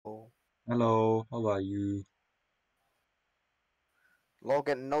Hello, how are you? Lol,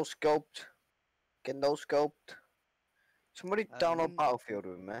 getting no scoped. Getting no scoped. Somebody download Um, Battlefield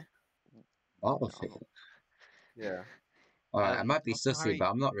with me. Battlefield. Yeah. Alright, I might be also sussy, but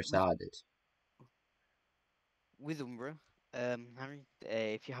Harry I'm not retarded. with Umbra. Harry,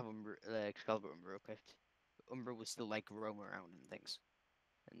 if you have Umbra, Excalibur Umbra equipped, Umbra will still like roam around and things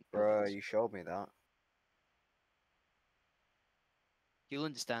and Bro, buildings. you showed me that. You'll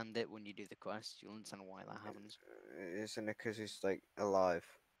understand it when you do the quest. You'll understand why that happens. Isn't it because he's like alive?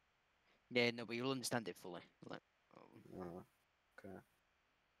 Yeah, no, but you'll understand it fully. Like, oh, Oh, okay.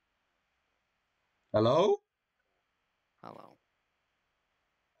 Hello? hello.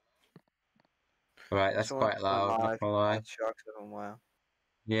 Alright, that's Someone's quite going loud, not live. gonna lie. That sharks somewhere.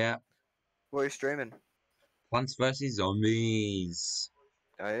 Yeah. What are you streaming? Plants vs Zombies.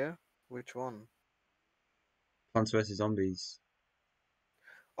 Are you? Which one? Plants vs Zombies.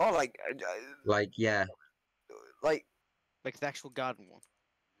 Oh, Like, yeah. like Like the actual garden one,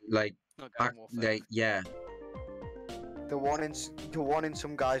 Like, not Garden Warfare. yeah. the one in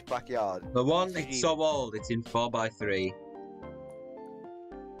some guy's backyard. The one that's 3D. so old, it's in 4x3.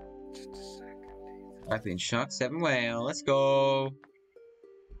 Just a second. I've been shot 7 whale, let's go!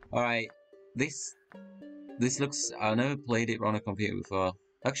 Alright, this looks... I've never played it on a computer before.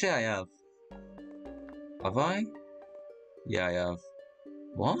 Actually, I have. Have I? Yeah, I have.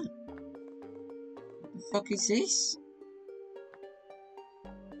 What? What the fuck is this?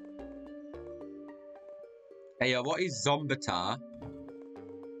 Hey, yo, what is Zombatar?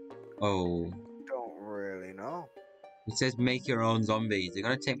 Oh. Don't really know. It says make your own zombies. They're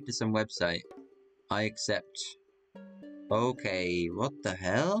gonna take me to some website. I accept. Okay, what the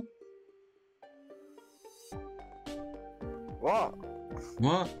hell? What?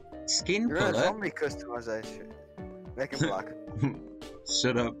 What? Skin You're in a color? zombie customization. Make him black.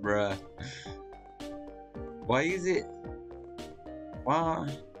 Shut up, bruh. Why is it? Why?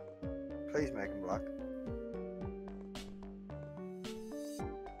 Please make him black.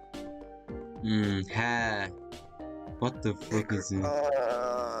 Hair. What the fuck is it?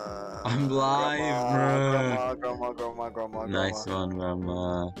 I'm I'm live, bruh. Grandma. Nice one,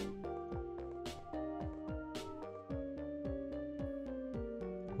 grandma.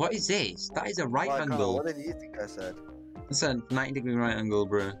 What is this? That is a right angle. What did you think I said? That's a 90-degree right angle,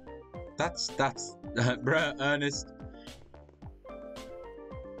 bruh. That's, bruh, Ernest.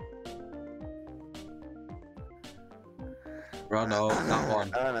 Bro, no, that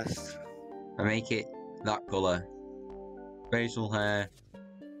one. Ernest. I make it that colour. Facial hair.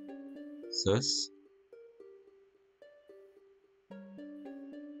 Sus.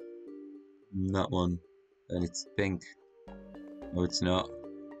 That one. And it's pink. No, it's not.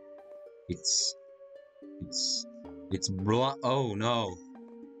 It's black. Oh no.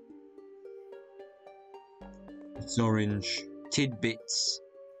 It's orange. Tidbits.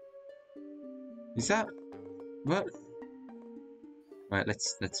 Is that what? Right,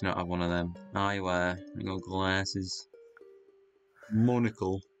 let's not have one of them. Eyewear. I got glasses.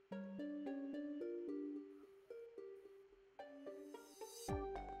 Monocle.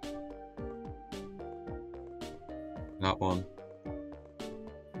 That one.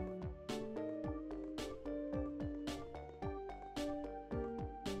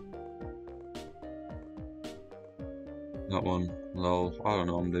 That one. Lol. I don't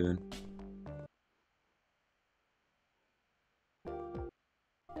know what I'm doing.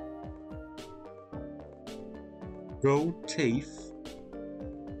 Gold teeth?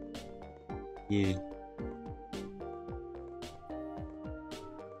 Yeah.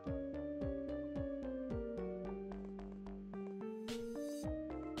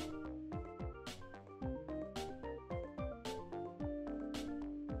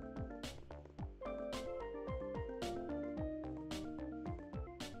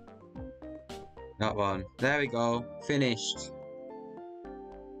 That one. There we go. Finished.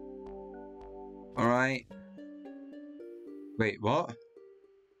 Alright. Wait, what?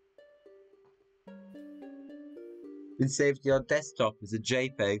 Been saved to your desktop as a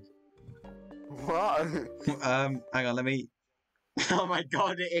JPEG. What? Hang on, let me... Oh my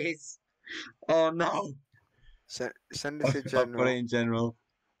god, it is! Oh no! Send it to I'll put it general. in general.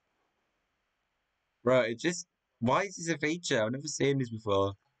 Bro, it just... Why is this a feature? I've never seen this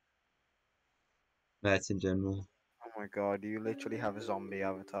before. No, it's in general. Oh my god, you literally have a zombie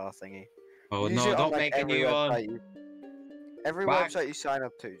avatar thingy. Oh Use no, it on, don't like, make a every new one! Every Back. website you sign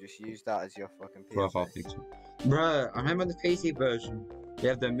up to, just use that as your fucking Profile PFA. picture. Bruh, I remember the PC version. You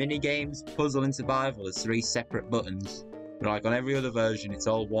have the mini games, puzzle, and survival as 3 separate buttons. But like on every other version, it's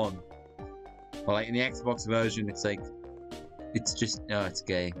all one. Or like in the Xbox version, it's like, it's just, oh, it's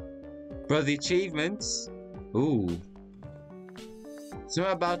gay. Bruh, Bro, the achievements. Ooh.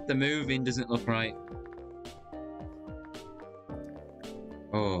 Something about the moving doesn't look right.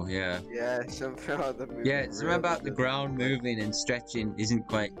 Oh, yeah. Yeah, something about the movie. Yeah, something about the ground moving and stretching isn't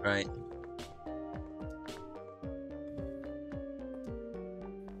quite right.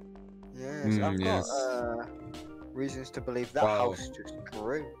 Yes, I've yes. got reasons to believe that Wow. house just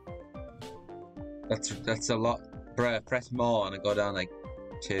grew. That's a lot. Bruh, press more and I go down like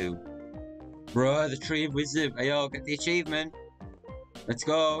 2. Bruh, the tree of wisdom. Hey, yo, get the achievement. Let's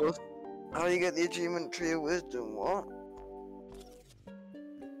go. How do you get the achievement tree of wisdom? What?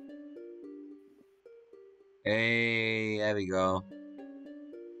 Hey, there we go.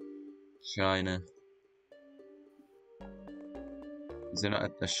 China. Is there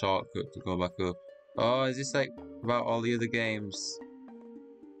not a shortcut to go back up? Oh, is this like about all the other games?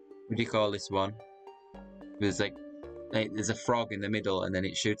 What do you call this one? There's like there's a frog in the middle and then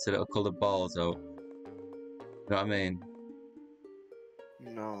it shoots a little coloured balls out. You know what I mean?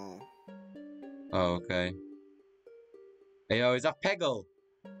 No. Oh, okay. Hey, yo, is that Peggle?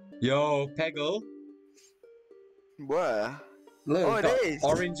 Yo, Peggle. Where? Look, Oh, it's it got is.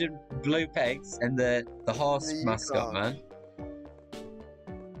 orange and blue pegs and the horse The mascot, Yukon. man.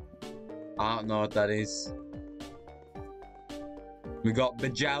 I don't know what that is. We got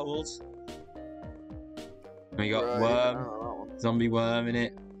Bejeweled. We got Right, Worm, I don't know that zombie worm in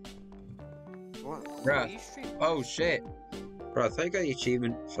it. one. What? Bruh. What are you streaming? Oh shit. Bro, I thought you got the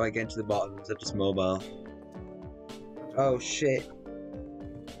achievement before I get to the bottom instead of just mobile. Oh shit.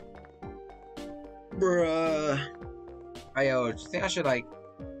 Bruh. Ayo, do you think I should like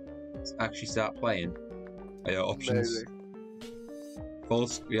actually start playing? Ayo, options. Maybe.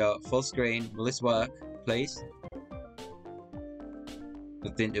 Full screen. Will this work, please?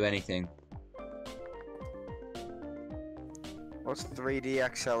 It didn't do anything. What's 3D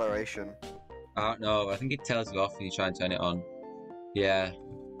acceleration? I don't know. I think it tells you off when you try and turn it on. Yeah.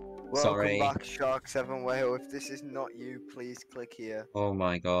 Sorry. Welcome back, Shark 7 Whale. If this is not you, please click here. Oh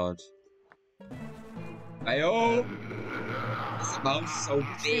my god. Ayo! Smells so You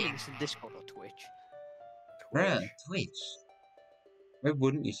big. streaming this on Discord or Twitch? Bruh, Twitch. Why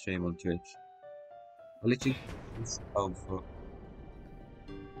wouldn't you stream on Twitch? I literally. Oh fuck.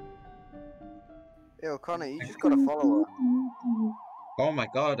 Yo, Connor, you just got a follower. Oh my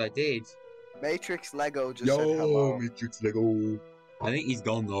god, I did. Matrix Lego just said hello. Matrix Lego. I think he's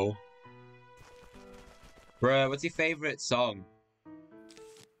gone though. Bruh, what's your favourite song?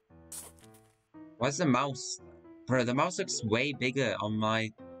 Why's the mouse? Bruh, the mouse looks way bigger on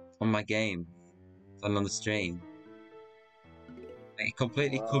my game than on the stream. Like, it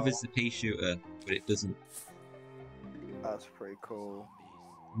completely Wow. covers the pea shooter, but it doesn't. That's pretty cool.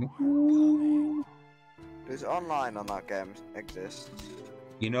 Does online on that game exist?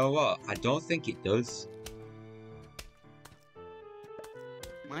 You know what? I don't think it does.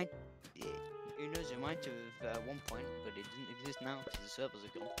 Who knows, it might have at one point, but it doesn't exist now because the servers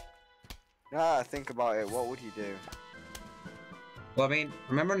are gone. Nah, think about it. What would you do? Well, I mean,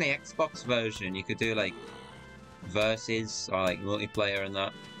 remember in the Xbox version, you could do like versus or like multiplayer and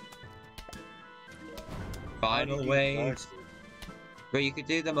that. Final wave. But you could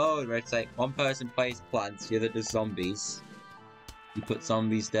do the mode where it's like one person plays plants, the other does zombies. You put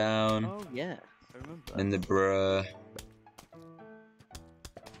zombies down, Oh yeah, I remember. and the bruh.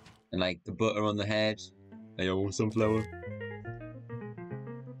 And like the butter on the head. Hey, yo, sunflower.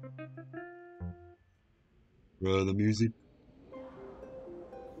 Bruh, the music.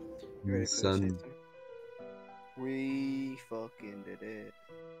 You ready for this, Sun. Ethan? We fucking did it.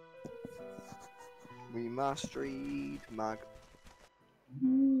 We mastered mag.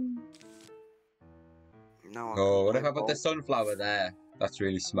 No. Oh, what if I put the sunflower there? That's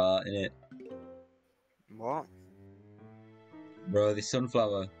really smart, isn't it? What? Bro, the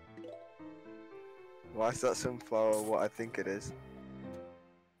sunflower. Why is that sunflower what I think it is?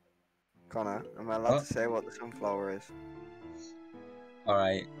 Connor, am I allowed What? to say what the sunflower is?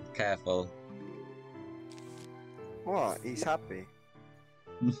 Alright, careful. What? He's happy.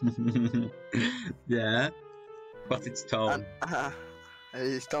 Yeah. What's its tone?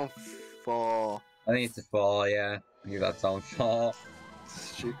 He's done for I think it's a 4, yeah. I think that's on 4.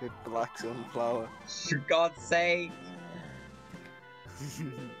 stupid black sunflower. For God's sake!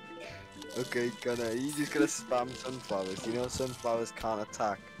 Okay, Connor, you just gonna spam sunflowers. You know sunflowers can't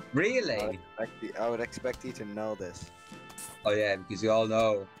attack. Really? I would expect you to know this. Oh yeah, because you all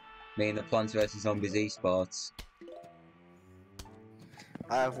know me and the Plants vs Zombies esports.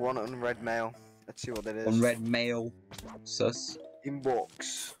 I have one unread mail. Let's see what it is. Unread mail. Sus.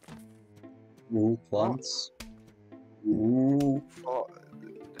 Inbox. Ooh, plants. Ooh. For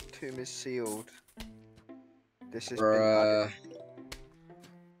tomb is sealed. This has been added. Bruh.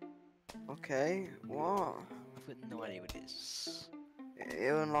 Okay, what? I've got no idea what it is.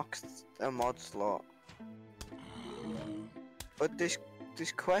 It unlocks a mod slot. But this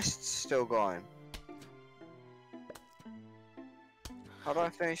quest's still going. How do I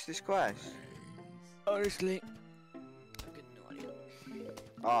finish this quest? Honestly, I've got no idea.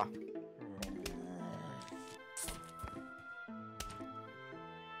 Ah.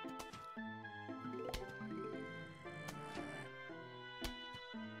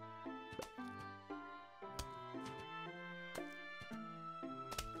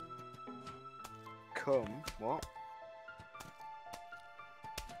 Come, what?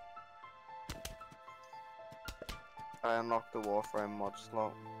 I unlocked the Warframe mod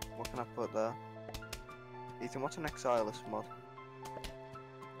slot. What can I put there? Ethan, what's an Exilis mod?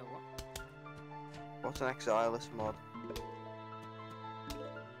 No what? What's an Exilis mod?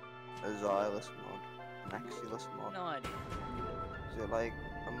 A Xylus mod? An Exilus mod? No idea. Is it like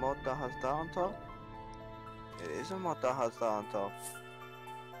a mod that has that on top? It is a mod that has that on top.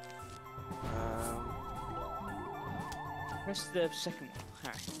 Press the second one.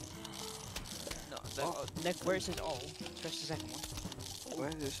 Harry. No, the, Oh. where it says all, press the second one. Where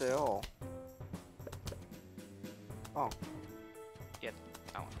does it say all? Oh. Yep,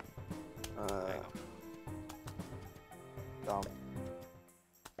 that one. There you go. Damn.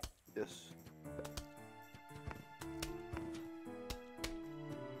 Yes.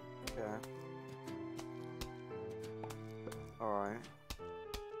 Okay. Alright.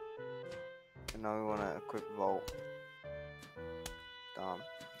 And now we wanna equip Vault. Damn.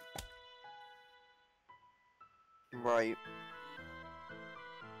 Right.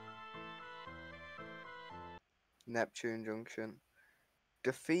 Neptune Junction.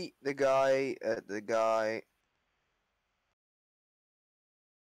 Defeat the guy at the guy.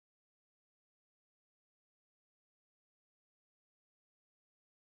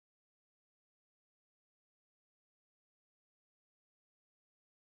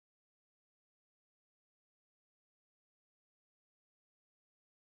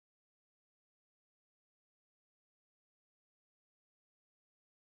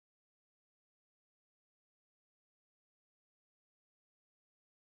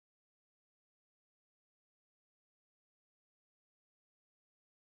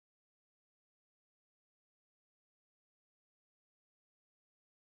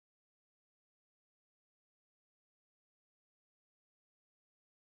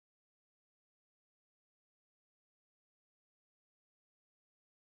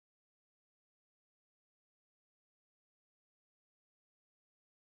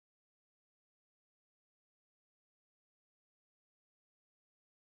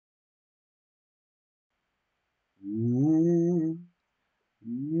 Ooh.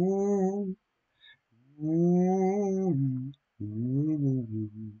 Ooh. Ooh. Ooh.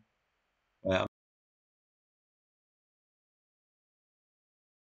 Well,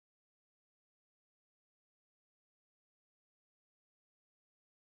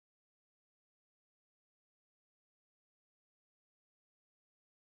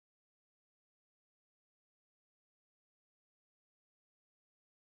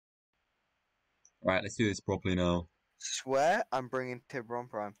 right, let's do this properly now. Swear I'm bringing Tiburon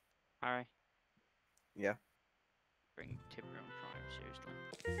Prime. Harry, Yeah. bring Tiburon Prime,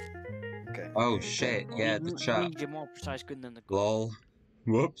 seriously. Okay. Oh shit, yeah, the You chat. need a more precise gun than the gun. Lol.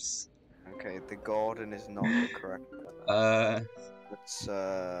 Whoops. Okay, the Gordon is not the correct one. Let's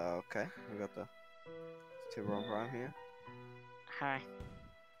okay. We got the Tiburon Prime here. Harry,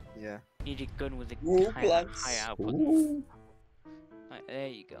 Yeah. need a gun with a Ooh, high plants. output. Ooh. Right, there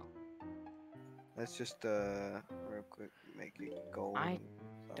you go. Let's just real quick make it gold. I and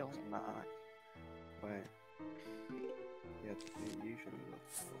so don't- it's nice. Wait. Yeah, it usually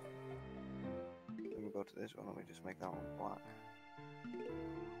looks cool. Then we go to this one and we just make that one black. There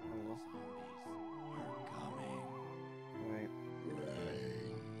we go. Wait.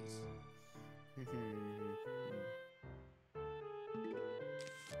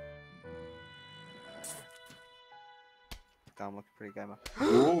 Damn, looks pretty gamer.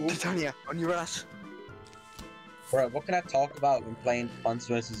 Ooh. Titania, on your ass! Bro, what can I talk about when playing Plants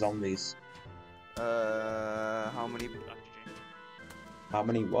vs Zombies? How many? How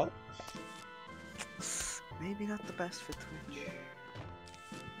many what? Maybe not the best for Twitch.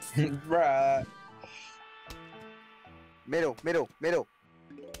 Bruh. Middle, middle, middle.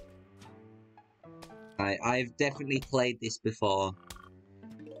 I've definitely played this before.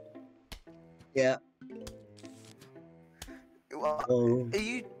 Yeah. Well, Oh. are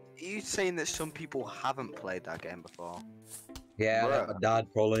you saying that some people haven't played that game before? Yeah, like Bruh. my dad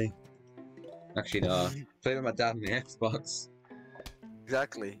probably. Actually, no. Played with my dad on the Xbox.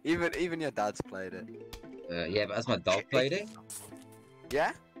 Exactly. Even your dad's played it. Yeah, but has my dog played it?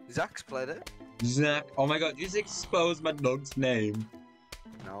 Yeah? Zach's played it? Zach. Oh my god, you just exposed my dog's name.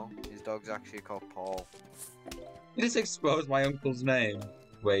 No, his dog's actually called Paul. You just exposed my uncle's name.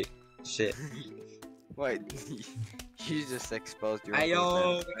 Wait, shit. Wait, you just exposed your Hey uncle's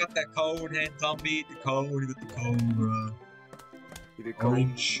yo, name. we got that cone head zombie. The cone, we got the cone, bro. The Conan,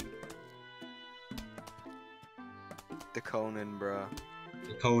 Orange. the Conan, bro.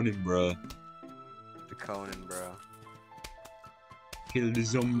 The Conan, bro. The Conan, bro. Kill the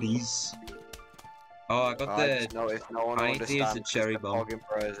zombies. Oh, I got I the. just noticed no one I need to use the understands cherry the bomb. Poggin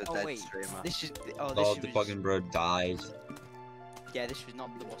Bro is a Oh dead wait, streamer. this is this Oh, was, the fucking bro died. yeah, this was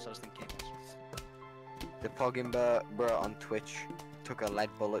not the boss I was thinking it was. The Poggin Bro on Twitch took a lead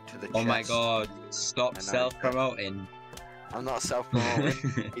bullet to the chest. Oh my god, stop I know. self-promoting. I'm not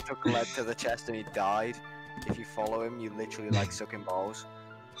self-promoting. He took a lead to the chest and he died. If you follow him, you literally like sucking balls.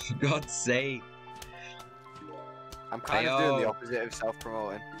 For God's sake. I'm kind of doing Ayo. the opposite of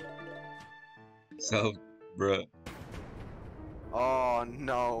self-promoting. So, bro. Oh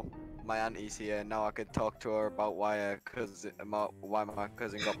no, my auntie's here. Now I can talk to her about why my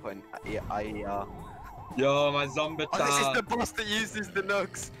cousin got put in IER. Yo, my zombie Oh, this is the time. boss that uses the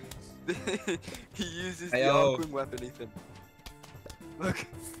nugs. He uses the Ayo. Arkwing weapon, Ethan. Look,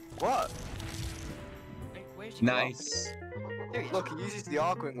 what? Wait, where's he Nice. gone? There he is. Look, he uses the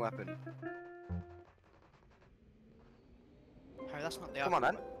Arkwing weapon. Harry, that's not the Come on,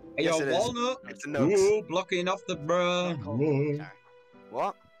 Arkham then. Hey, Yes, yo, it is. Walnut. It's a nugs. Ooh, blocking off the bro. It's not called Whoa. sorry.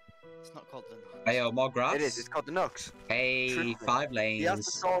 What? It's not called the Hey, yo, more grass. It is. It's called the Nux. Hey, Truthfully. 5 He has the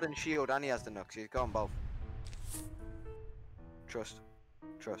lanes. sword and shield, and he has the Nux. He's got both. Trust.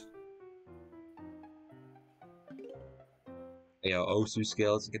 Trust. Hey, yo, Osu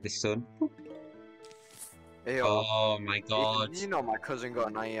skills. Get this son. Hey, yo, Oh my Ethan, god. you know my cousin got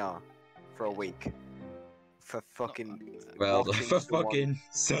an IER for a week. For fucking. Well, watching for someone- fucking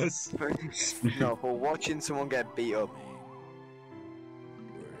sus. No, for watching someone get beat up.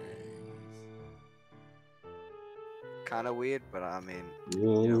 Kinda weird, but I mean,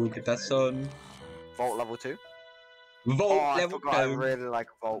 Whoa, know, get that son. Vault level 2? Vault Oh, I level forgot I 2. really like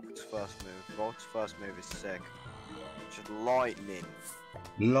Vault's first move. Vault's first move is sick. Just lightning.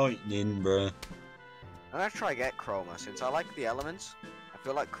 Lightning, bro. I'm gonna try get Chroma, since I like the elements. I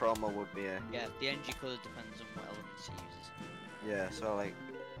feel like Chroma would be a... Yeah, the energy colour depends on what elements he uses. Yeah, so like...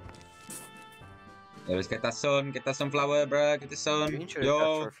 Yeah, let's get that sun. Get that sunflower, bro. Get the You sun. should have dressed for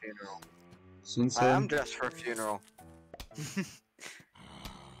Yo, a funeral. sun, I am sun. dressed for a funeral.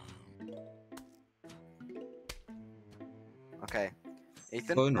 Okay.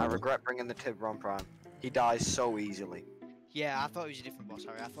 Ethan, I Funeral? regret bringing the Tibron Prime. He dies so easily. Yeah, I thought it was a different boss,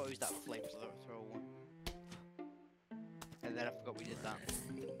 Harry. I thought it was that flamethrower one. And then I forgot we did that.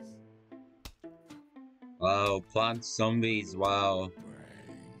 Wow, plant zombies. Wow.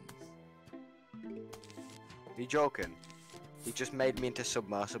 You joking? He just made me into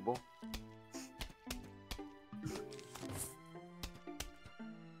submersible.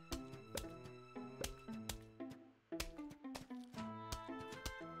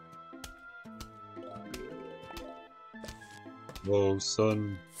 Whoa,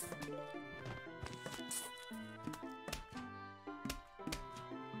 son.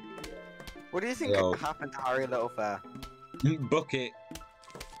 What do you think Yo. happened to Harry Littlefair? Bucket.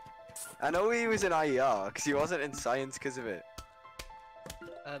 I know he was in IER because he wasn't in science because of it.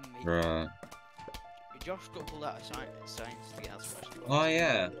 Bruh. Josh got pulled out of science to get out special. Oh,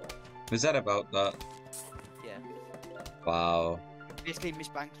 yeah. Was that about that? Yeah. Wow. Basically, Miss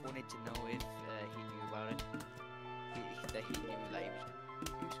Banks wanted to know if he knew about it. That he knew that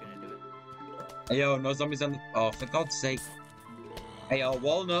he was gonna do it. Hey, yo, no zombies on the. Oh, for God's sake. Hey, yo,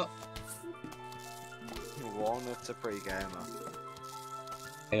 Walnut. Walnut's a pretty gamer.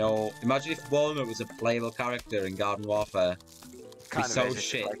 Hey, yo, imagine if Walnut was a playable character in Garden Warfare. Kind so is, it's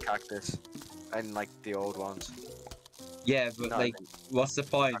shit. like Cactus. And like the old ones. Yeah, but No, like, what's the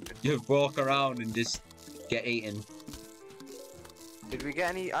point? You walk around and just get eaten. Did we get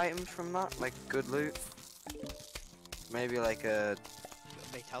any items from that? Like good loot? Maybe like a...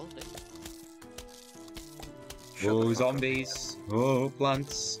 Fatality. Shut the Oh, fuck up. zombies. Oh,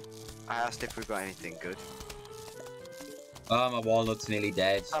 plants. I asked if we got anything good. Oh, my walnut's nearly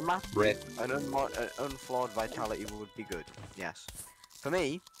dead. Rip. An unflawed vitality would be good. Yes. For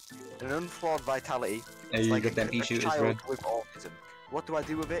me, an unflawed vitality Hey, is you like got a, them pea a shooters, child bro. with autism. What do I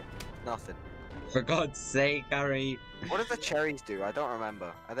do with it? Nothing. For God's sake, Harry. What do the cherries do? I don't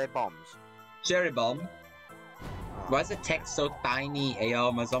remember. Are they bombs? Cherry bomb. Oh, Why is the text so tiny?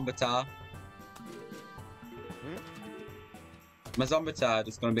 Ayo, my Zombatar. My Zombatar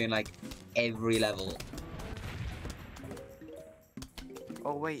is gonna be in like every level.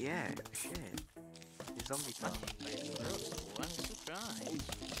 Oh wait, yeah. Shit. The zombie town. What a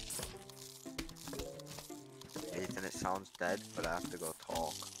surprise. Ethan, it sounds dead, but I have to go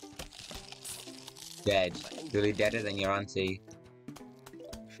talk. Dead. Really deader than your auntie.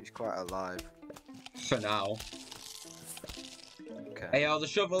 She's quite alive. For now. Okay. Ayo, the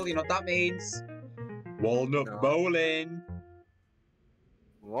shovel, you know what that means? Walnut No. bowling.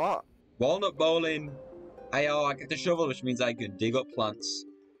 What? Walnut bowling. Ayo, I get the shovel, which means I can dig up plants.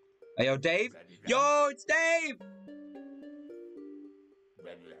 Ayo, Dave? Yo, it's Dave!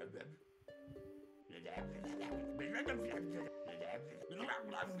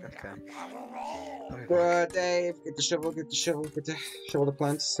 Okay. Bruh, Dave, get the shovel, get the shovel, get the shovel the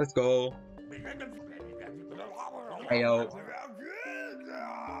plants. Let's go. Ayo.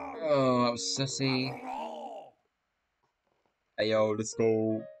 Oh, that was sussy. Ayo, let's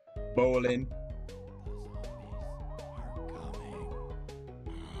go. Bowling.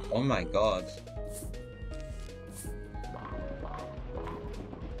 Oh my god.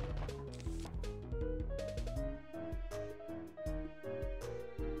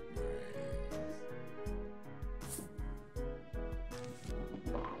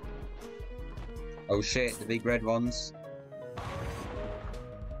 Oh shit, the big red ones.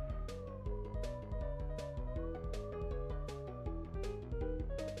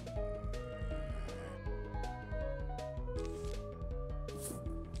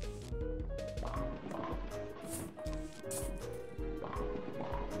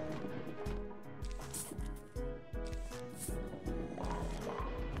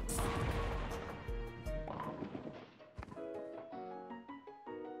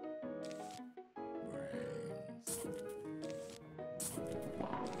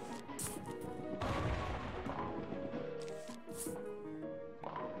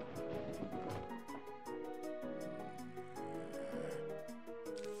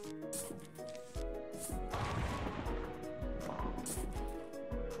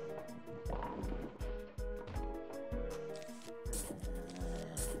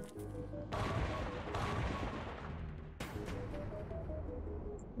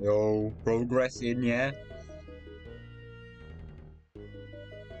 Yo, progressing, yeah?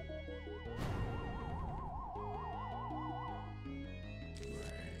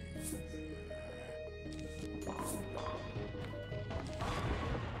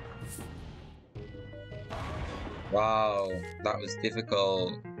 Wow, that was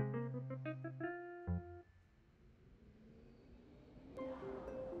difficult.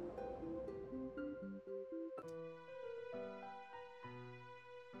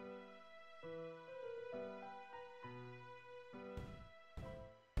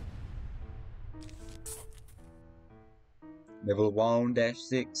 Level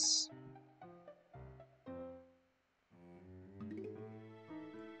 1-6.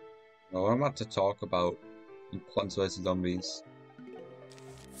 Oh, I'm about to talk about Plants vs Zombies.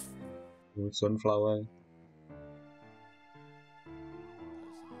 Ooh, sunflower.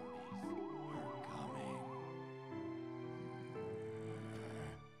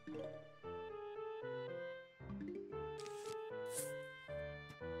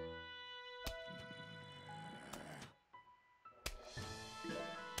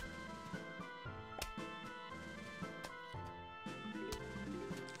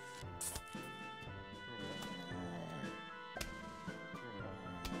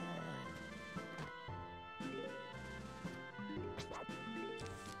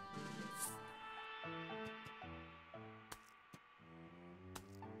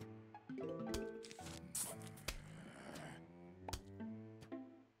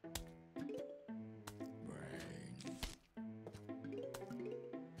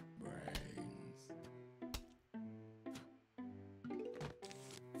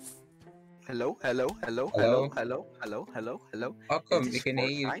 Hello, hello, hello, Hello? hello, hello, hello, hello, hello. How come It we is can hear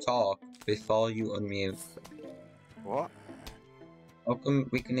you Fortnite. talk before you unmute? What? How come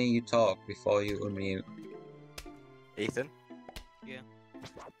we can hear you talk before you unmute? Ethan?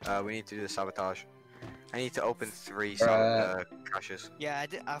 Yeah. We need to do the sabotage. I need to open 3 caches. Yeah,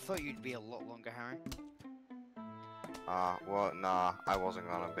 I thought you'd be a lot longer, Harry. Well, nah, I wasn't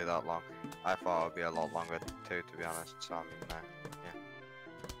gonna be that long. I thought it would be a lot longer too, to be honest, so yeah.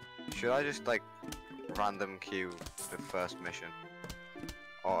 Should I just, like, random queue the first mission?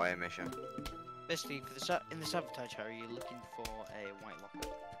 Or a mission? Basically, for the in the sabotage, Harry, you're looking for a white locker.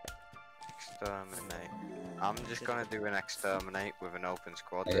 Exterminate. I'm just gonna do an exterminate with an open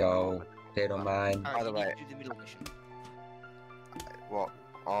squad. Yo, they don't mind. By Harry, the you way- need to do the middle mission. What?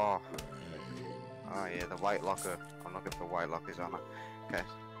 Oh. Oh yeah, the white locker. I'm looking for white lockers on it. Okay.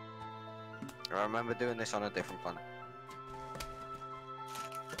 I remember doing this on a different planet.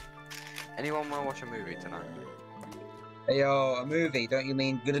 Anyone wanna watch a movie tonight? Hey yo, a movie, don't you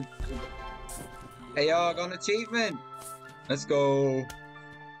mean good? Hey yo, I got an achievement! Let's go!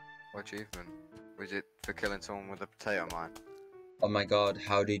 What achievement? Was it for killing someone with a potato mine? Oh my god,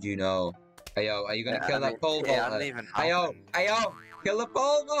 how did you know? Hey yo, are you gonna Yeah, kill I that mean, pole it vaulter? hadn't even Hey yo, happened. hey yo, kill the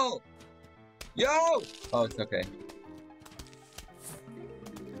pole vault! Yo! Oh, it's okay.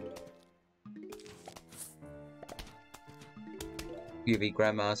 UV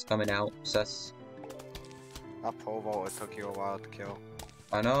grandma's coming out, sus. That pole vaulter took you a while to kill.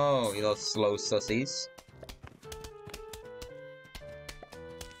 I know, you little slow sussies.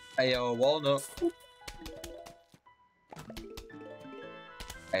 Hey yo, walnut.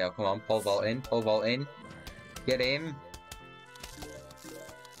 Hey yo, come on, pole vault in, pole vault in. Get him.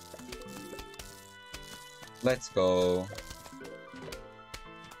 Let's go.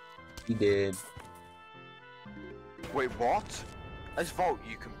 He did. Wait, what? As Vault,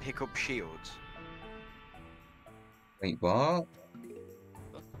 you can pick up shields. Wait, what?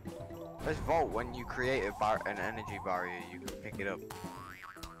 As Vault, when you create an energy barrier, you can pick it up.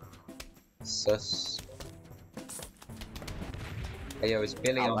 Sus. Hey yo, it's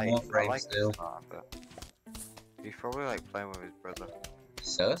Billy I on like, Warframe I like still. this part, but he's probably like playing with his brother,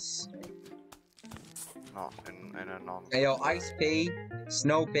 Sus. not in a non. Hey yo, Ice P,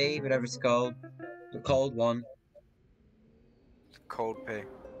 Snow P, whatever it's called. The cold one. Cold P.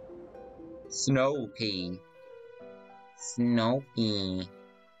 Snow P. Snow P.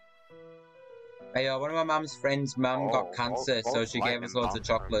 Hey yo, one of my mum's friends' mum got cancer, so she gave us loads of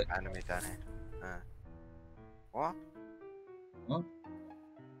chocolate. Enemy Danny. What? What?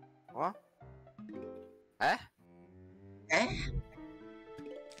 What? Eh? Eh?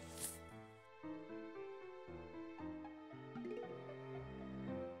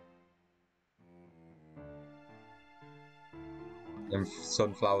 Them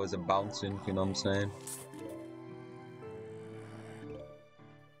sunflowers are bouncing, you know what I'm saying?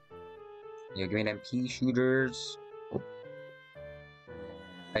 Yeah, give me them pea shooters.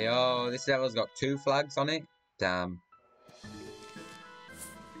 Hey yo, this level's got 2 flags on it. Damn.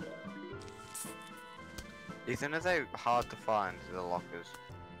 Ethan, are they hard to find, the lockers?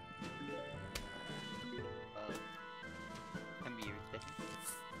 Can be irritating.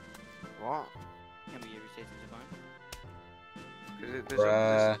 What? Can be irritating to find. Because Bruh.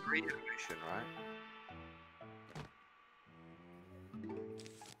 there's a free mission, right?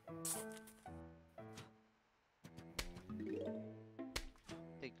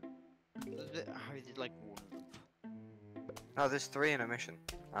 I did like one of them. No, there's 3 in a mission.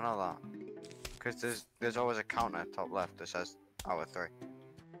 I know that. Because there's always a counter at top left that says hour 3.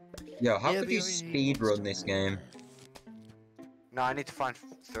 Yo, how Yeah, could but you you only speed need run this game? No, I need to find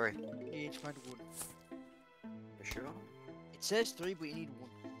 3. You need to find one. You sure? It says 3, but you need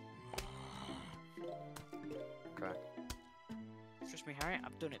 1. Okay. Trust me, Harry,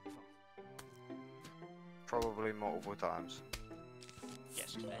 I've done it before. Probably multiple times.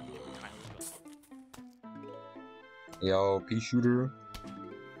 Yes, I did it with Kyle as well. Yo, pea shooter.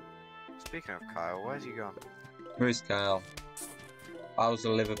 Speaking of Kyle, where's he gone? Where's Kyle? How's the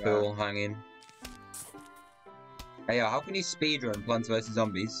Liverpool hanging? Hey yo, how can you speedrun Plants vs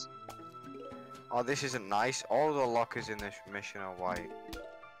Zombies? Oh, this isn't nice. All the lockers in this mission are white.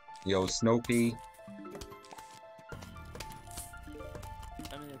 Yo, Snowpea.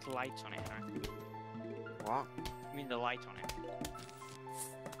 I mean, there's lights on it, Harry. What? I mean, the light on it.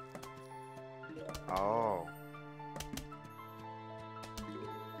 Oh.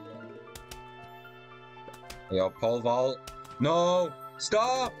 Yo, pole vault. No!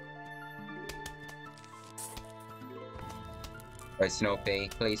 Stop! Right, Snowpea,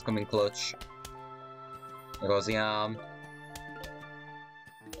 please come in clutch. There goes the arm.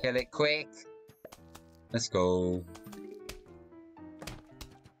 Kill it quick. Let's go.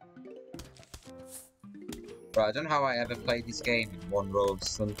 Right, I don't know how I ever played this game in one row of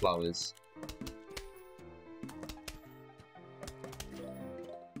sunflowers.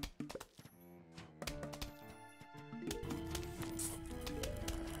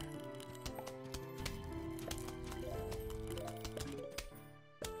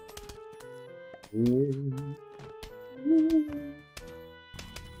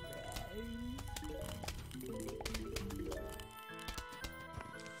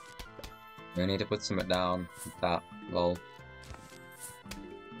 We need to put something down with that, lol.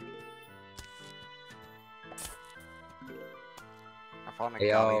 I found a Hey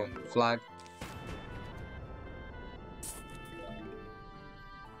yo, galleon. flag.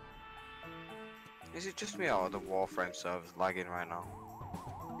 Is it just me or are the Warframe servers lagging right now?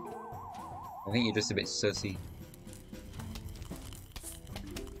 I think you're just a bit sussy.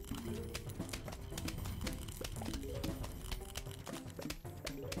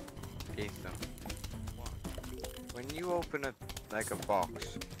 Ethan, when you open a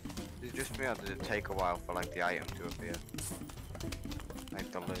box, is it just me or does it take a while for like the item to appear?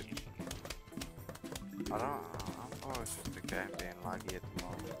 Like the loot. I thought it was just the game being laggy at the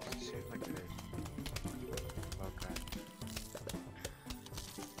moment. It seems like it is. Okay.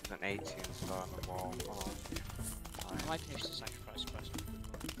 There's an 18 star on the wall. Oh, I might finish the sacrifice quest.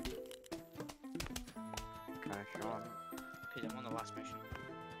 okay, sure. Because I'm on the last mission.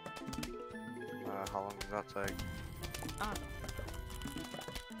 How long does that take? Ah.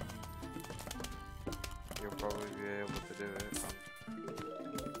 You'll probably be able to do it.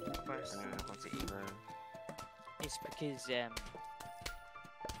 Quest. What's it even? It's because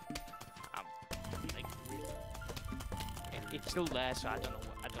like it's still there, so I don't know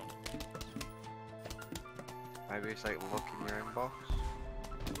what I don't know. Maybe it's like look in your inbox.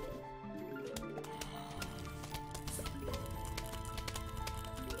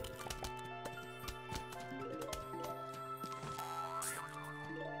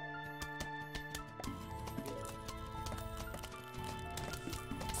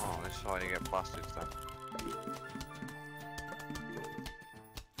 Oh, this is how you get plastics then.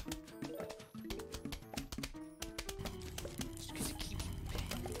 Just because it keeps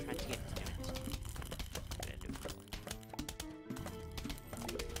trying to get into it. But I do it.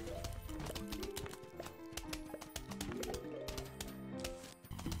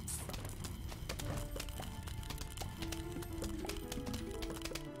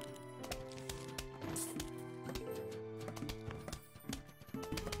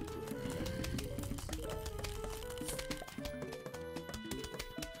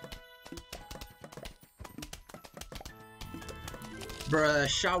 Bruh,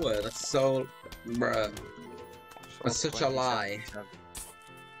 shower. That's so. Bruh. That's So such a lie. 27.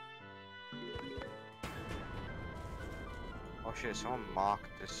 Oh shit, someone marked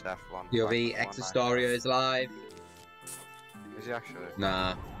this F1. POV, Exastoria is live. Is he actually?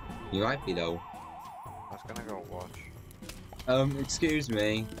 Nah. You might be though. I was gonna go watch. Excuse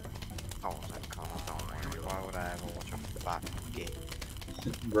me. I wasn't Connor, don't worry. Why would I ever watch a fat gay?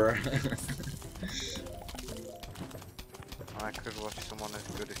 Bruh. I could watch someone as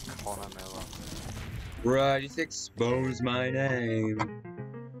good as Connor Miller. Bruh, just expose my name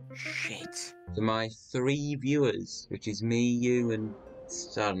Shit. to my 3 viewers, which is me, you, and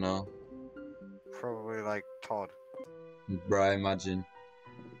I don't know. Probably like Todd. Bruh, imagine.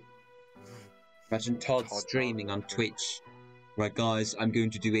 Imagine Todd Todd streaming on Jones. Twitch. Right, guys, I'm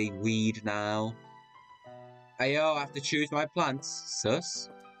going to do a weed now. Ayo, I have to choose my plants. Sus.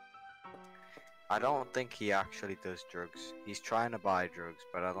 I don't think he actually does drugs. He's trying to buy drugs,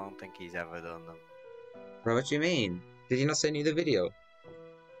 but I don't think he's ever done them. Bro, what do you mean? Did you not send you the video?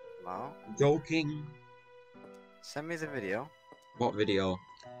 No? Joking. Send me the video What video?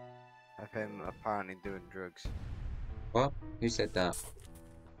 of him apparently doing drugs. What? Who said that?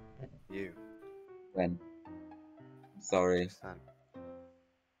 You. When? Sorry. Just then.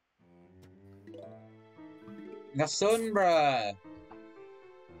 The sun, bruh.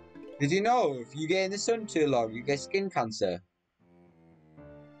 Did you know if you get in the sun too long, you get skin cancer?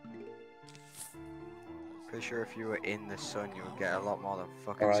 Pretty sure if you were in the sun, you would get a lot more than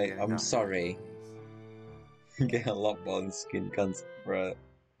fucking Alright, skin I'm cancer. sorry. You get a lot more than skin cancer, bruh.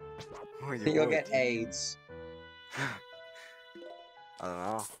 Oh, I you think you'll would. get AIDS. I don't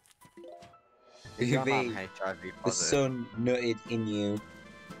know. If You're you not be HIV the positive. sun nutted in you.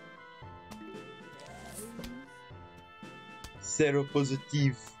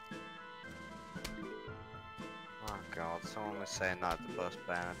 Seropositive. Oh god, someone was saying that at the bus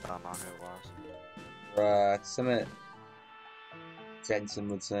ban, I don't know who it was. Right, something Jensen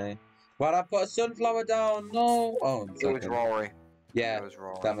would say. Why'd I put a sunflower down? No! Oh, it's It was okay. Rory. Yeah, It was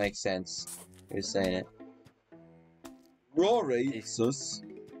Rory. that makes sense. He was saying it. Rory, He's- sus.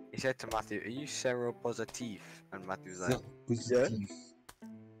 He said to Matthew, are you seropositive? And Matthew was like, Seropositive.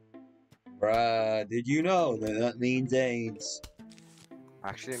 Bruh, did you know that that means AIDS?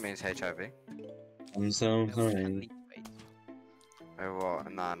 actually it means HIV. I'm so No, sorry. Oh,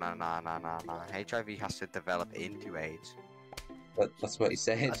 what? No. HIV has to develop into AIDS. But that's what he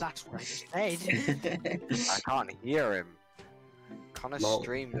said. That's what I just said. I can't hear him. Connor Lol.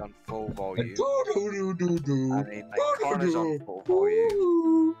 streamed on full volume. Do-do-do-do-do. I mean, like, Connor's on full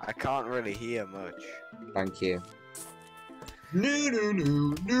volume. I can't really hear much. Thank you. No.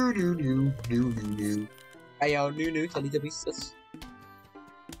 Hey yo, Teletubbies sus.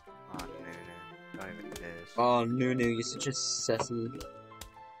 Oh, no. not even this. Oh, Nunu, you're such a sassy.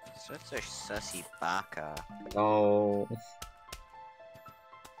 Such a sussy baka. Oh.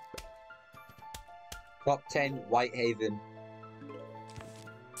 Top 10 Whitehaven.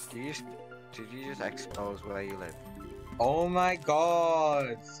 Did you just expose where you live? Oh my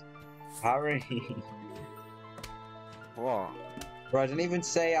god! Harry. What? Bro, I didn't even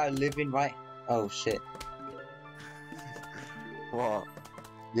say I live in White. Oh shit. What?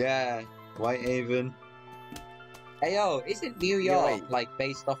 Yeah, Whitehaven. Hey yo, isn't New Yeah, York wait. like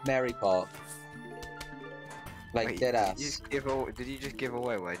based off Mary Park? Like Wait, dead Did you, ass. did you just give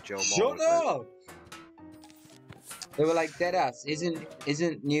away where Joe Moore Shut would live? up! They were like dead ass.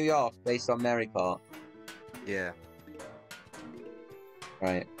 Isn't New York based on Mary Park? Yeah.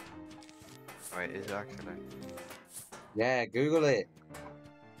 Right. Wait, is it actually? Yeah, Google it.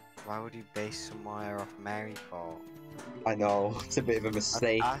 Why would you base somewhere off Mary Park? I know, it's a bit of a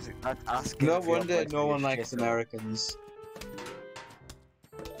mistake. That's asking No for your wonder place no to one get likes shit on. Americans.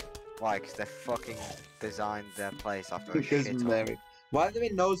 Why? Because they fucking designed their place after a Because shit. Mary. Why are there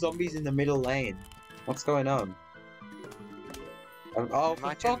no zombies in the middle lane? What's going on? Oh, for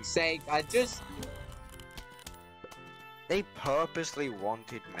Imagine- fuck's sake, I just... They purposely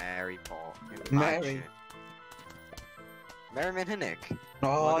wanted Mary Park. Mary. Imagine. Mary Minnick.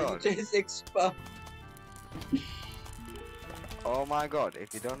 Oh, you God. just exposed... Oh my god,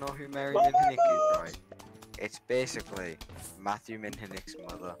 if you don't know who Mary Oh my Minnick is, God. right? It's basically Matthew Minnick's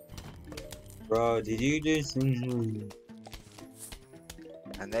mother. Bro, did you just... And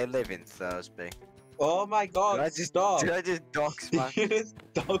they live in Thursby. Oh my god, stop! Did I just dox Did Matthew? you just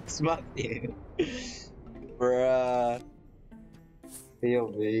dog smack you? Bruh.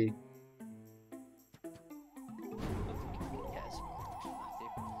 POV. Yes. Matthew.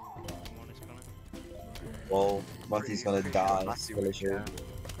 Come on, it's gonna. Well, Matthew's gonna Pretty sure die. Matthew Really would, sure.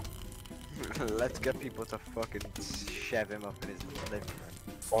 yeah. Let's get people to fucking shove him up in his living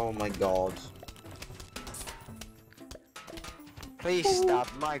room. Oh my god. Please stab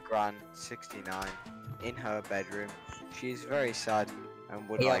my gran, 69, in her bedroom. She's very sad and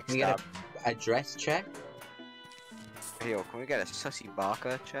would Hey, like can we get stab. a dress check? Hey, yo, can we get a sussy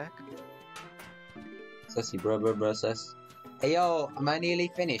Barker check? Sussy bro, sus. Hey yo, am I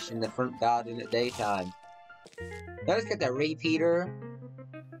nearly finished in the front garden at daytime? Let's get the repeater.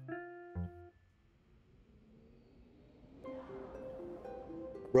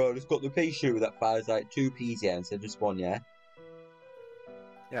 Bro, just got the pea shooter that fires like 2 peas, yeah, instead of just 1, yeah?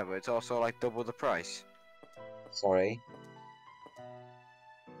 Yeah, but it's also like double the price. Sorry.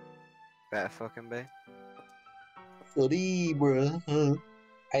 Better fucking be. Sorry, bro.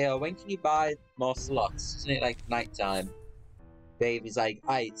 Hey yo, when can you buy more slots? Isn't it like nighttime? Dave is like,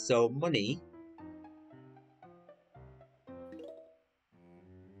 aight, so money?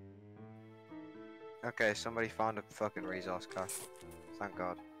 Okay, somebody found a fucking resource cache. Thank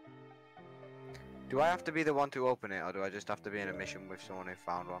God. Do I have to be the one to open it, or do I just have to be in a mission with someone who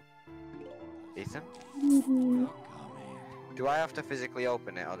found one? Ethan? Do I have to physically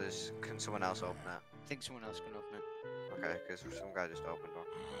open it, or can someone else open it? I think someone else can open it. Okay, because some guy just opened one.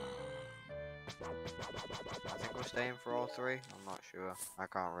 I think we're staying for all 3. I'm not sure. I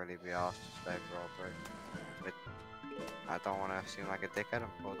can't really be asked to stay for all 3. But I don't want to seem like a dickhead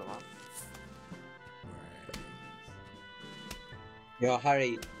and pull them up. Yo,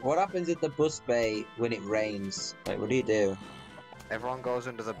 Harry, what happens at the bus bay when it rains? Like, what do you do? Everyone goes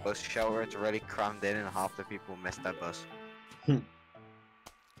under the bus shelter. It's already crammed in, and half the people miss their bus.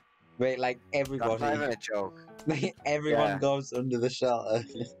 Wait, like That's not even everybody, a joke. everyone Yeah. goes under the shelter.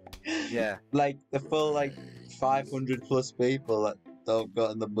 Yeah. Like the full like 500 plus people that don't go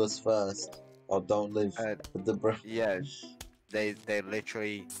on the bus first or don't live Uh, with the bro. Yeah. They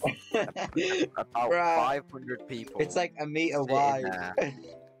literally about Bruh. 500 people. It's like a meter sit in wide. there,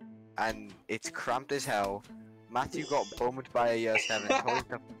 and it's cramped as hell. Matthew got bummed by a year 7. Told him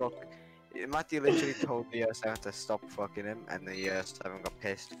to fuck. Matthew literally told the year 7 to stop fucking him, and the year 7 got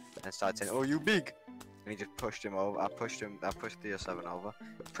pissed and started saying, "Oh, you big," and he just pushed him over. I pushed the year 7 over.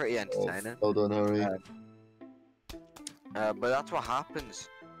 Pretty entertaining. Hold on, Harry. But that's what happens.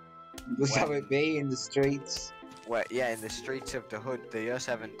 That's how when- it be in the streets. Where in the streets of the hood, the year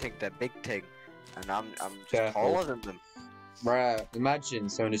 7 think they're big thing, and I'm just Careful. taller than them. Bruh, imagine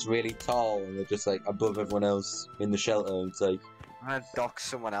someone is really tall and they're just like above everyone else in the shelter. And it's like, I'm gonna dox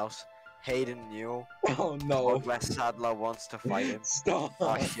someone else. Hayden Newell. oh no. Douglas Sadler wants to fight him. Stop.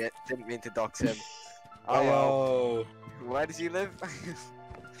 Oh shit, didn't mean to dox him. Oh well. Oh, Where does he live?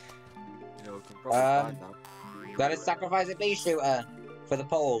 You know, we can probably find that. gotta sacrifice a pea shooter for the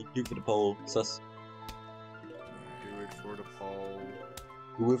pole. Do for the pole, sus. Do it for the poll.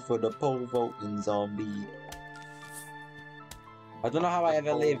 Do it for the pole voting zombie. I don't know how I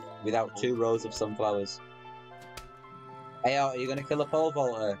ever live without 2 rows of sunflowers. Hey, are you gonna kill a pole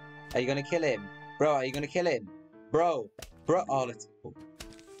vaulter? Are you gonna kill him? Bro, are you gonna kill him? Bro, oh, let's go.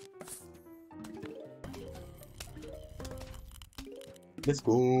 Let's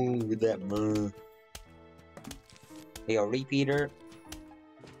go with that man. Hey, a repeater.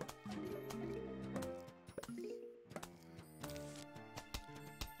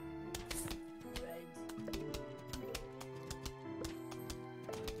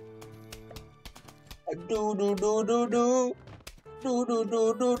 Do do do do do do do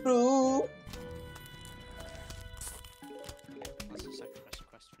do do do. That's the sacrifice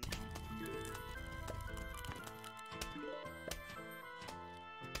quest finished.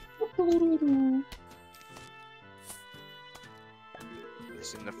 This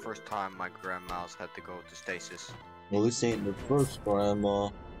isn't the first time my grandma's had to go to stasis. Well, this ain't the first, Grandma.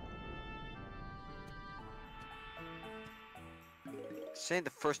 This ain't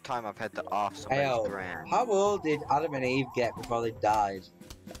the first time I've had to off somebody's Hey, grand. how old did Adam and Eve get before they died?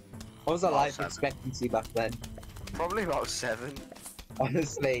 What was the About life 7. expectancy back then? Probably about 7.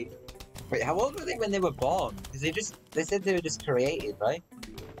 Honestly. Wait, how old were they when they were born? Because they said they were just created, right?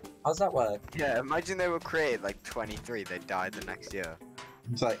 How's that work? Yeah, imagine they were created like 23, they died the next year.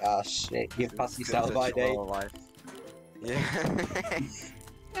 It's like, ah, shit, you've passed your sell by date. Life. Yeah.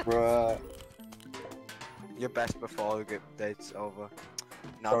 Bruh. Your best before the date's over.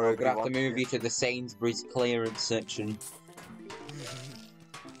 No, Sorry, we're nobody gonna have to wants move you to the Sainsbury's clearance section.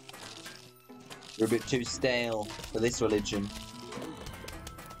 You're a bit too stale for this religion.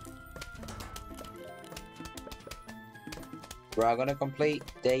 Bro, I'm gonna complete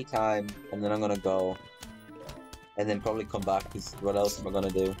daytime, and then I'm gonna go. And then probably come back, because what else am I gonna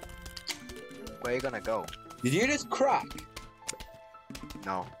do? Where are you gonna go? Did you just crack?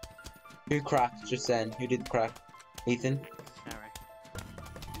 No. Who cracked just then? Who did crack? Ethan? Sorry.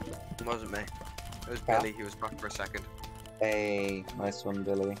 It wasn't me. It was Yeah. Billy, he was back for a second. Hey, nice one,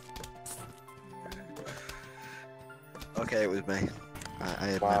 Billy. Okay, it was me. I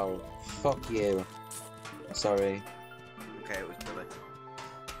admit. Wow, fuck you. Sorry, Okay, it was Billy.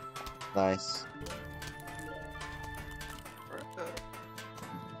 nice.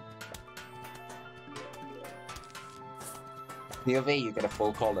 POV, you get a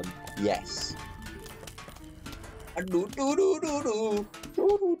full column. Yes. Do do do do do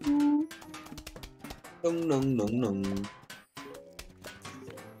do do. Dum dum dum dum.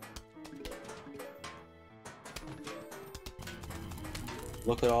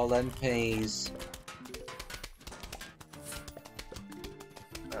 Look at all them pays.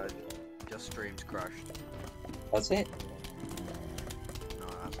 Your stream's crashed. That's it. No,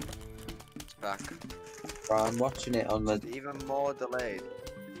 it hasn't. It's back. Bro, I'm watching it on the It's even more delayed.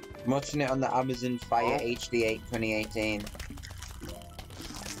 Amazon Fire Oh. HD8 2018.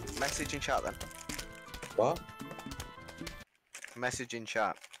 Message in chat then. What? Message in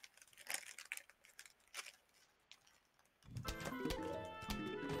chat.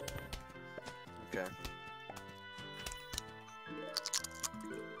 Okay.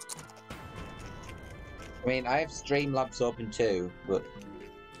 I mean, I have Streamlabs open too, but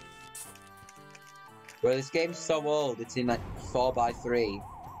well, this game's so old. It's in like 4:3,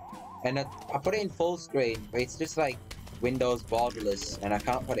 and I put it in full screen, but it's just like Windows borderless, and I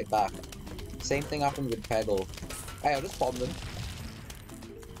can't put it back. Same thing happened with Peggle. Hey, I'll just bomb them.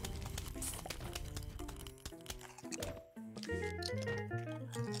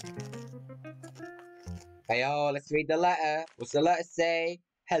 Hey, let's read the letter. What's the letter say?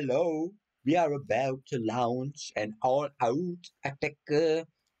 Hello, we are about to launch an all-out attack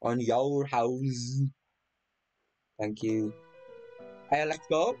on your house. Thank you. Hey, let's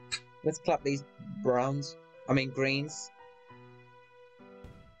go. Let's clap these greens.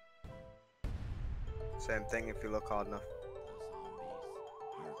 Same thing if you look hard enough.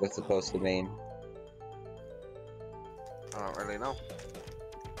 What's supposed to mean? I don't really know.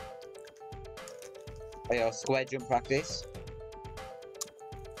 Hey, square jump practice.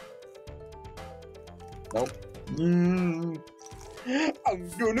 Nope.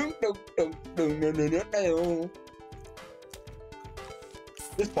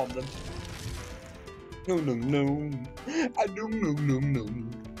 Just bomb them. No. I don't know.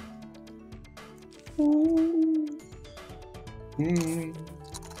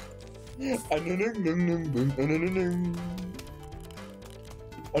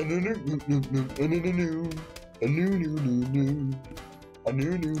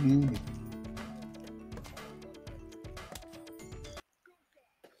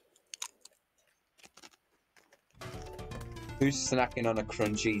 Who's snacking on a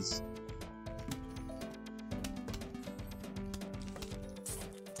Crunchies?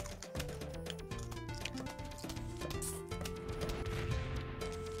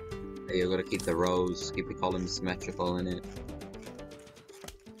 Hey, you gotta keep the rows, keep the columns symmetrical in it.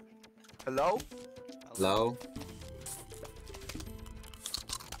 Hello? Hello?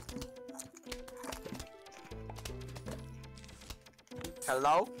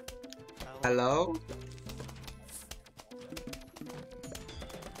 Hello? Hello?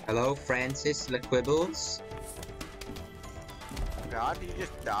 Hello, Francis LeQuibbles? God, did you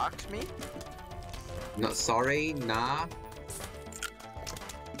just dox me? Not sorry, nah.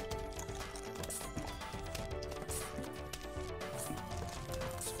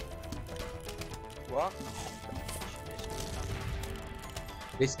 What?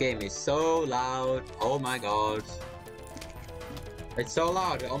 This game is so loud. Oh my god. It's so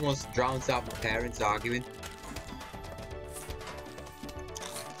loud, it almost drowns out my parents arguing.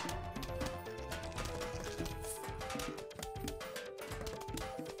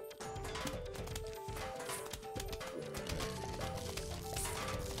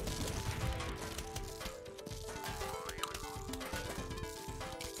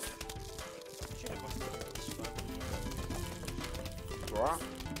 What?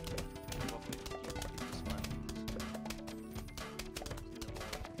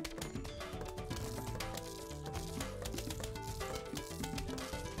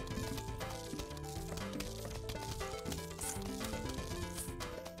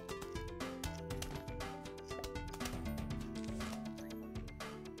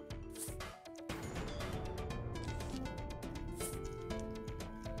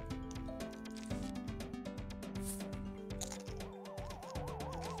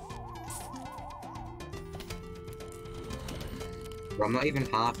 Bro, I'm not even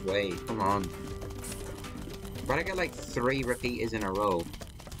halfway, come on. But I get like 3 repeaters in a row.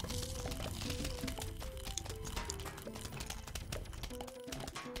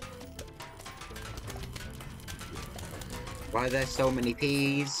 Why are there so many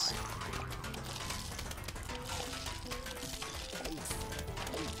peas?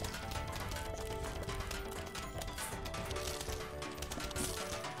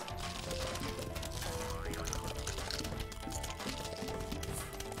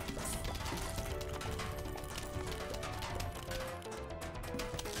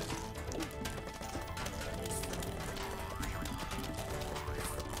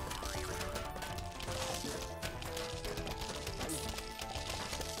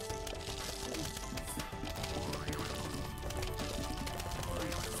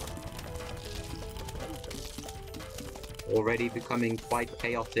 Already becoming quite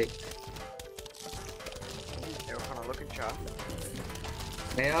chaotic. You're kind of looking sharp.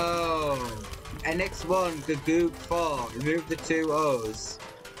 Heyo! NX1 Gagoog 4, remove the 2 O's.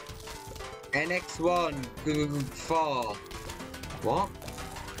 NX1 Gagoog 4. What?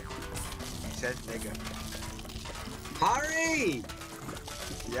 He says nigga. Hurry!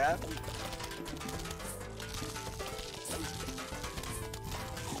 Yeah?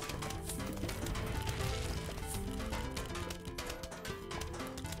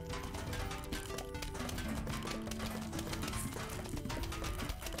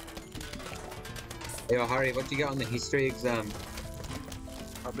 Yo, Harry, what you get on the history exam?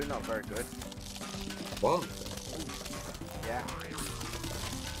 Probably not very good. What? Yeah.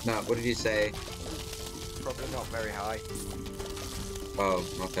 No, what did you say? Probably not very high. Oh,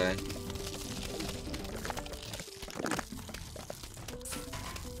 okay.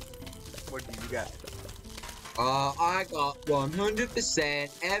 What did you get? I got 100%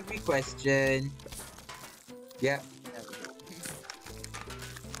 every question. Yep.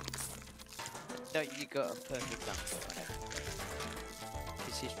 No, you got a perfect answer.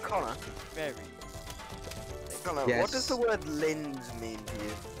 This is Connor? very. Connor, Yes. what does the word lens mean to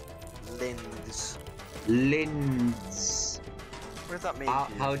you? Lens. Linz. What does that mean How,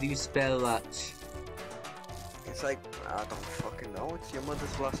 to you? how do you spell that? It's like, I don't fucking know. It's your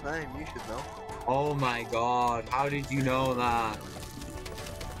mother's last name. You should know. Oh my god, how did you know that?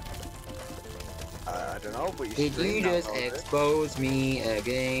 I don't know, but you Did stream you that just all day. expose me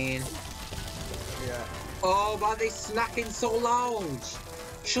again? Yeah. Oh, why are they snacking so loud?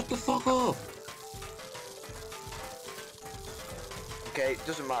 Shut the fuck up. Okay, it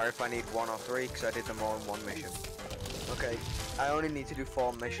doesn't matter if I need 1 or 3 because I did them all in one mission. Okay, I only need to do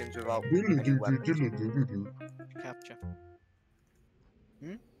 4 missions without any weapons. Capture.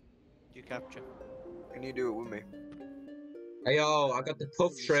 Hmm? You capture. Can you do it with me? Hey yo, I got the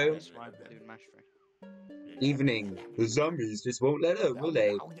puff through. Doing mash free. Evening. The zombies just won't let up, will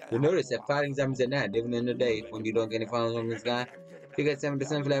they? You'll notice that fighting zombies at night, even in the day, when you don't get any final zombies in the sky. If you get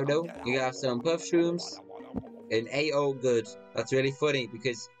 7% flavor though, you got some puff shrooms. And A.O. good. That's really funny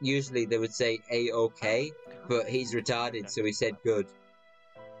because usually they would say A-OK, but he's retarded, so he said good.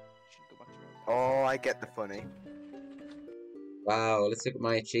 Should go back to room. Oh, I get the funny. Wow, let's look at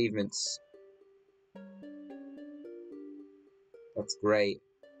my achievements. That's great.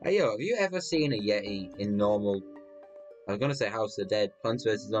 Hey yo, have you ever seen a Yeti in normal? I was gonna say House of the Dead, Plants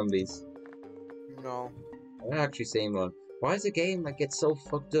vs Zombies. No. I've not actually seen one. Why does the game like get so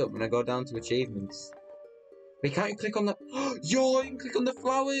fucked up when I go down to achievements? Wait, can't you click on the? Yo, you can click on the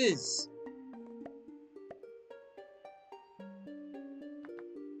flowers.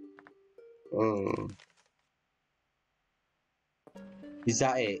 Oh. Is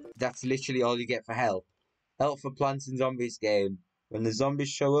that it? That's literally all you get for help. Help for Plants and Zombies game. When the zombies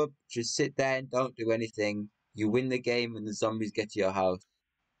show up, just sit there and don't do anything. You win the game when the zombies get to your house.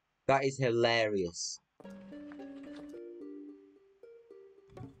 That is hilarious.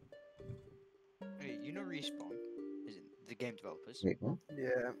 Hey, you know Respawn, is it the game developers? Wait, what?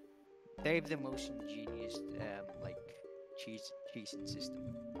 Yeah. They have the most ingenious like cheating system.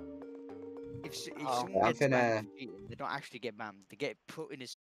 If Oh, someone I'm gets banned finna- for cheating, they don't actually get banned. They get put in a